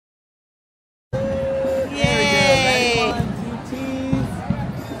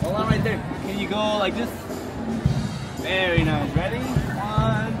go like this. Very nice. Ready? 1.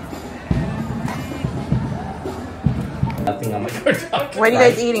 Nothing on my card. What are you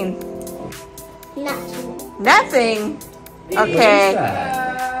guys eating? Nothing. Nothing? Okay.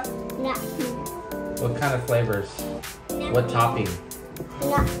 Nothing. What kind of flavors? What topping?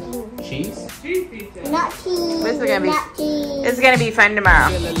 Nothing. Cheese? Nothing. This is gonna be. Nothing. This is gonna be fun tomorrow.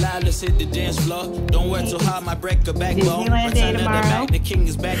 Disneyland Day tomorrow.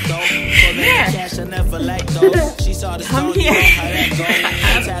 Come here.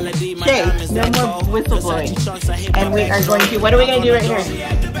 Okay, no more whistleblowing. And we are going to, what are we going to do right here?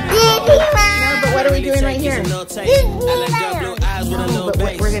 No, but what are we doing right here? No,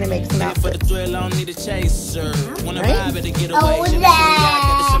 but we're going to make some outfits. Right?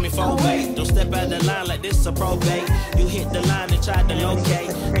 Oh, don't step out the line like this a probate. You hit the line and try to locate.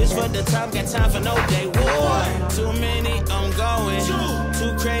 This for the time, got time for no day. War. Too many, I'm going.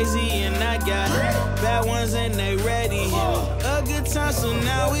 Too crazy, and I got bad ones and they ready. A good time, so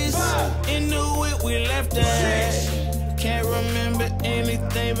now it's into it. We left that. Can't remember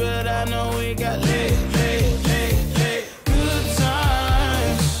anything, but I know we got lit. Good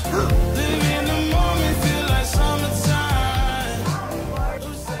times. Live in the moment, feel like summertime.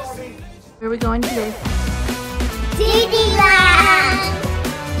 Where are we going today? Disneyland.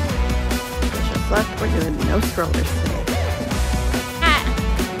 Just luck, we're doing no strollers today.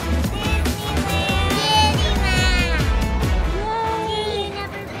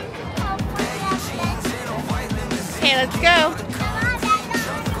 Okay, let's go.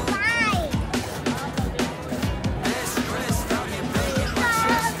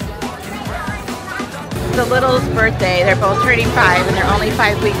 The little's birthday. They're both turning 5 and they're only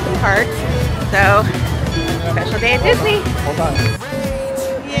 5 weeks apart. So, special day at Disney. Hold on.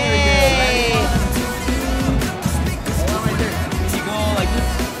 Yay! You go like this.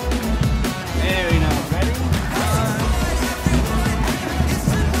 Very nice. Ready?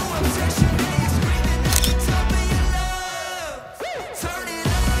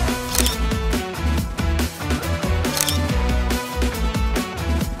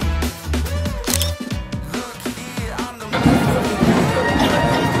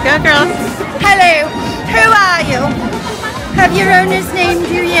 Go, girls. Hello, who are you? Have your owners named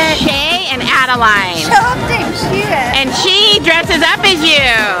you yet? Shay and Adeline. Oh, thank you. And she dresses up as you.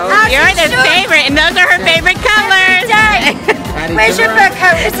 You're she their should. favorite, and those are her favorite colors. Where's your fur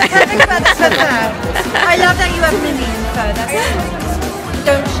coat? It's a perfect feather for her. I love that you have Minion fur. That's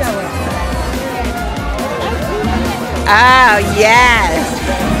don't show it. Oh, yes.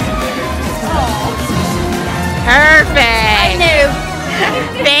 Perfect. I knew.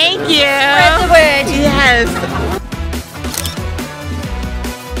 Thank you. Spread the word. Yes.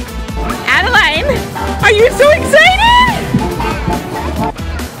 Adeline, are you so excited?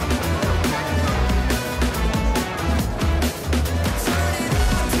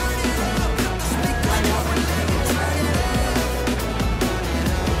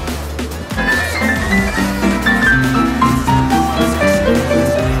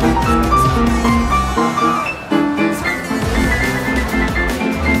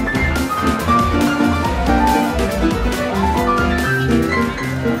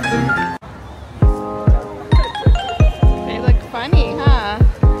 They look funny, huh?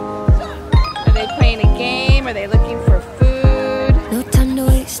 Are they playing a game? Are they looking for food? No time to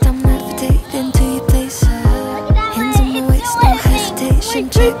waste, I'm levitating to your place. Hands on my waist, no hesitation,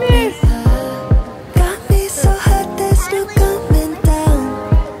 check me. Got me so hot, there's no coming down.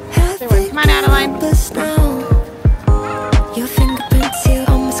 Come on, Adeline. Bust now. Your fingerprints here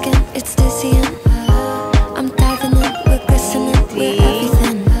on my skin, it's dizzying. I'm diving in, we're glistening, we're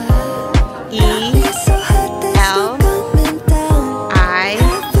everything. Got me so hot, there's no coming down. I-N-E.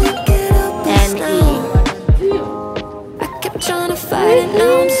 I kept trying to fight it,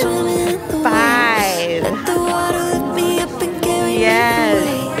 now I'm swimming in the 5. Let the water lift me up and carry Yes.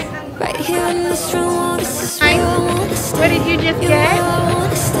 me away. Right here in this room, oh, this is where I wanna stay. What did you just You're where get? I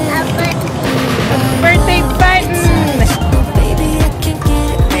wanna stay. Birthday button. No, baby, I can't get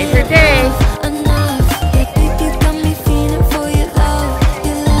it Made her day. enough. Yeah, baby, you got me feeling for your love,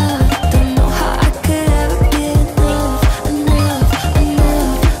 your love. Don't know how I could ever get enough.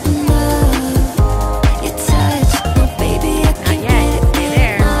 Your touch, no, baby, I can't yet. get Stay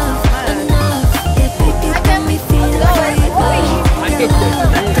there. enough. Yeah, baby, you got me feeling for your love, your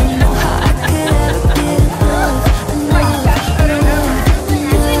love. Don't know how I could ever get enough.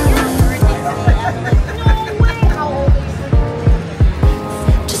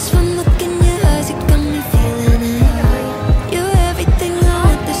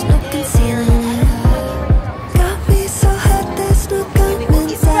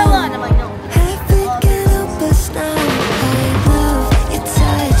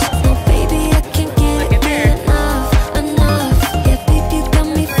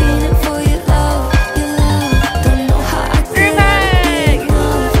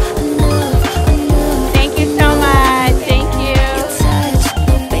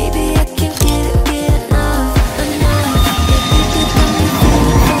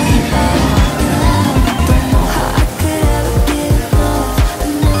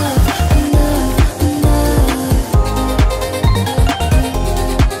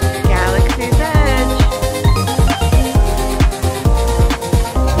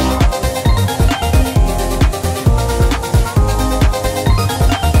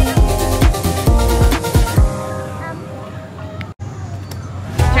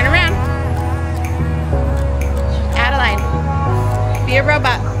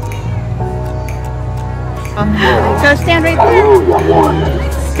 Go stand right there.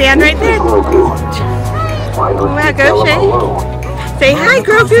 Stand right there. Wow, go Shay. Say hi,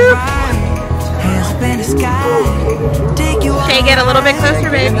 Grogu. Shay, get a little bit closer,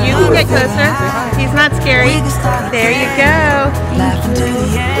 babe. You can get closer. He's not scary. There you go.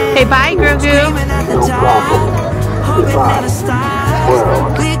 Say bye, Grogu.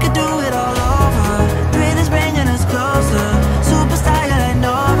 We could do it all over. Dream is bringing us closer. Superstar, you're like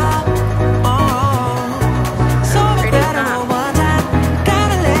Nova. Oh, so incredible one time.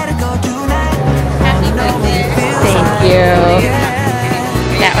 Gotta let it go tonight. Thank you.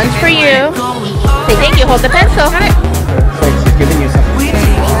 That one's for you. Say thank you. Hold the pencil. It's like she's giving you something.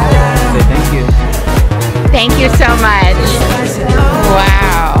 Say thank you. Thank you so much.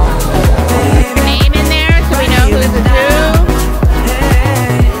 Wow. Put your name in there so we know who's who.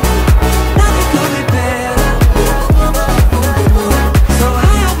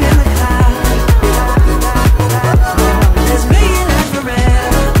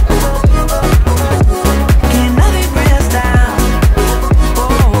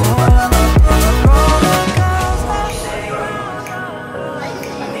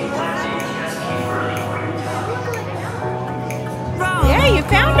 Yeah, you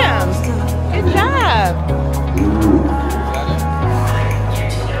found them. Good job.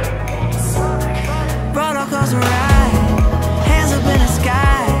 Roller coaster ride, hands up in the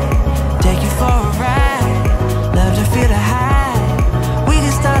sky, take you for a ride. Love to feel the high. We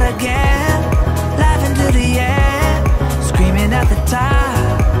can start again, laughing to the end, screaming at the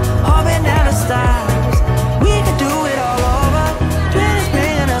top, hoping down the stars. We can do it all over. Twin is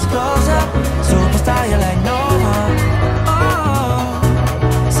bringing us closer. Superstar, you're like Nova. Oh,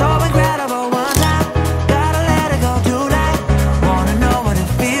 so incredible one time. Gotta let it go tonight. Wanna know what it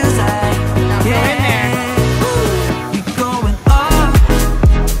feels like. Yeah. We going up,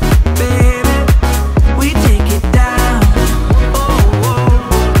 baby. We take it down. Oh,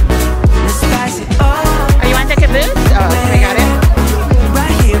 let's spice it up. Oh, you want the caboose? Oh, I got it.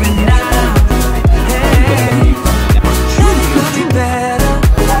 Right here and now. Hey, nothing could be better.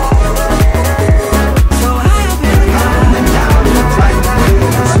 So high up in the sky.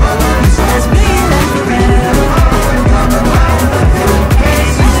 Let's be like forever. Hey,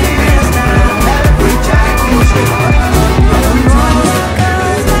 something feels now.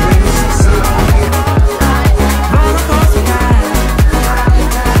 Roller coaster ride.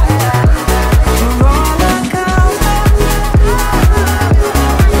 Roller coaster.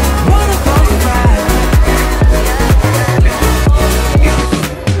 Roller coaster ride.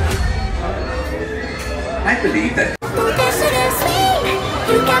 I believe that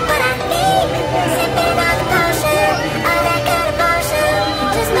You got what I need. Sipping on the potion, all that kind of potion,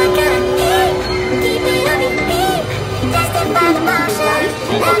 just my kind of thing. Keep it on repeat, tested by the potion,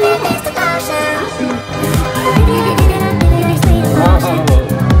 everything's the potion.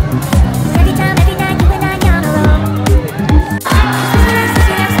 Every time, every night, you and I on a roll.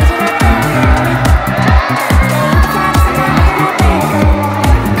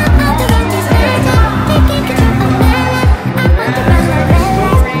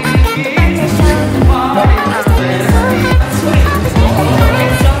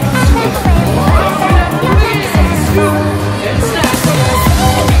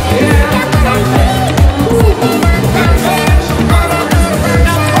 Yeah.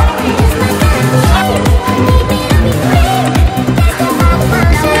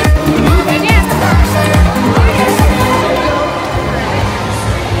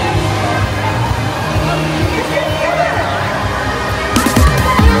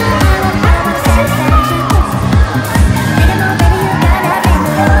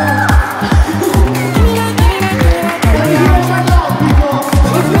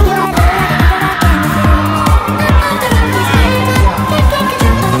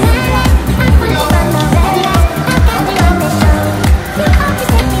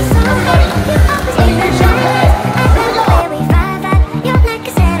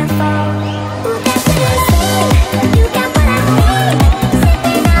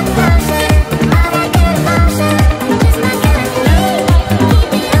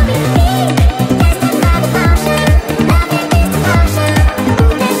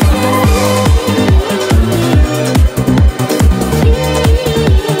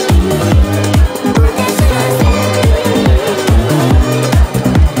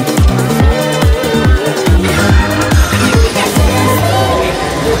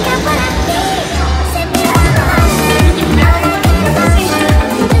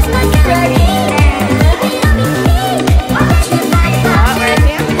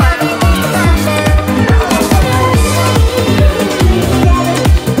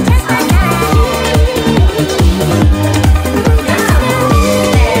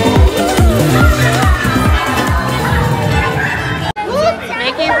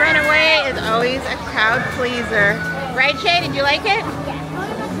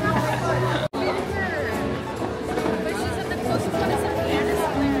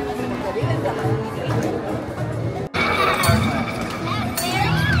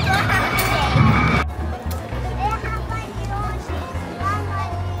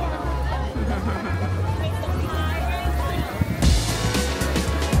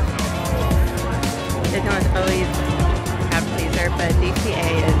 Lily's crowd pleaser, but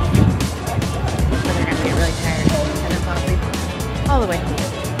DCA is, so they're gonna get really tired and then fall asleep all the way.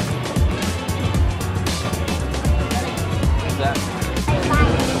 What's that?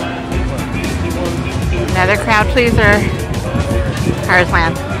 Another crowd pleaser, Cars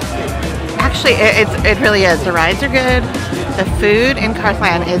Land. Actually, it really is. The rides are good. The food in Cars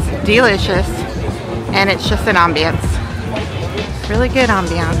Land is delicious, and it's just an ambiance. Really good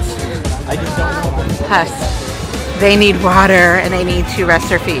ambiance. I just don't know. Plus, they need water and they need to rest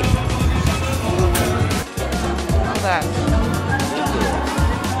their feet. Hold on.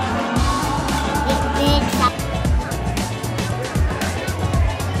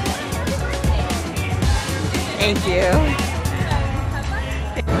 Thank you.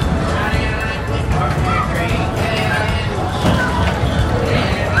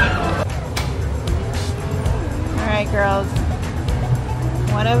 Alright girls,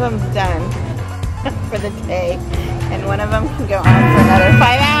 one of them's done for the day and one of them can go on for another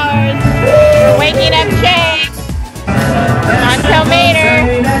 5 hours. We're waking up Shay. Until later.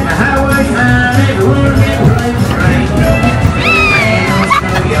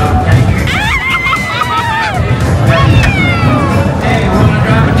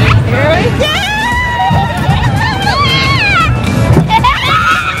 Here we go!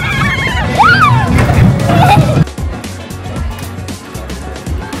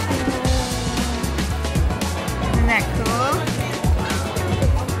 Isn't that cool?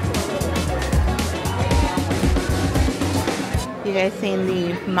 You guys seen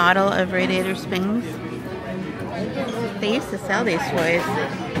the model of Radiator Springs? They used to sell these toys.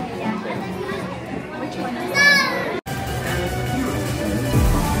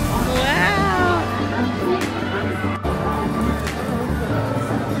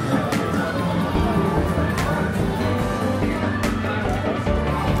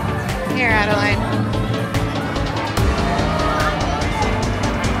 Here, Adeline.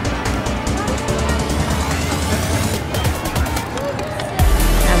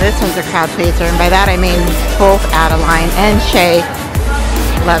 Now this one's a crowd pleaser, and by that I mean both Adeline and Shay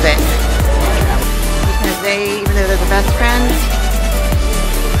love it. Because they, even though they're the best friends,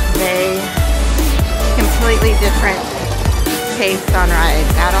 they completely different taste on rides.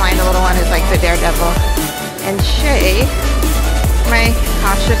 Adeline, the little one, is like the daredevil, and Shay, my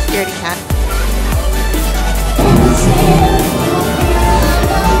cautious scaredy cat.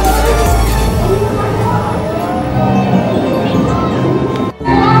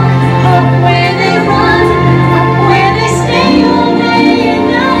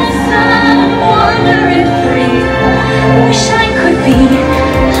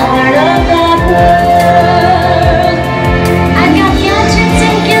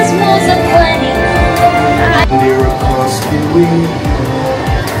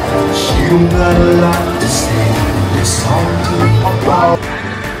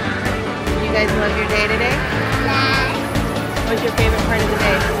 You guys love your day today? Yes. What's your favorite part of the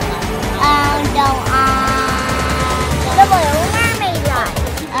day? The Little Mermaid ride.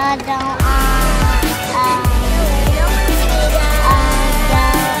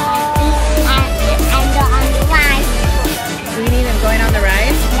 Eating and going on the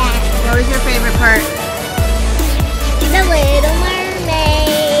ride? Yes. What was your favorite part? The Little Mermaid.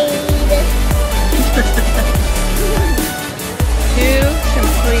 Two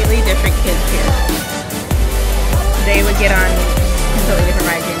completely different kids here. They would get on completely different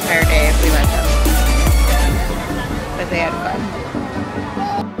rides the entire day if we let them. But they had fun.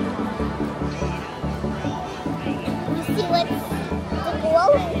 You see what's the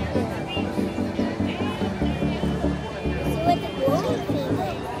glowing thing? You see what the glowing thing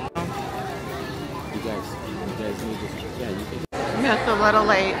is? You guys need to, yeah, you can. Just a little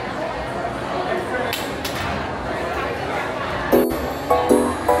late.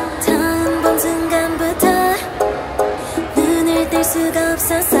 처음 본 순간부터 눈을 뗄 수가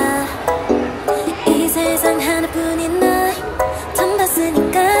없었어 이 세상 하나뿐인 널 처음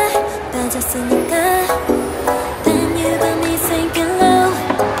봤으니까 빠졌으니까 Then you got me sinking low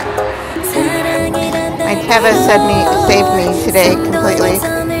My Teva saved me today completely.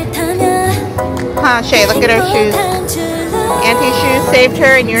 Huh, Shay, look at her shoes. Auntie's shoes saved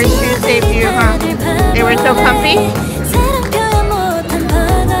her and your shoes saved you, huh? They were so comfy?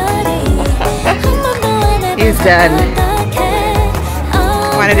 He's done.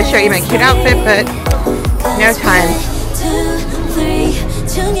 Wanted to show you my cute outfit, but no time.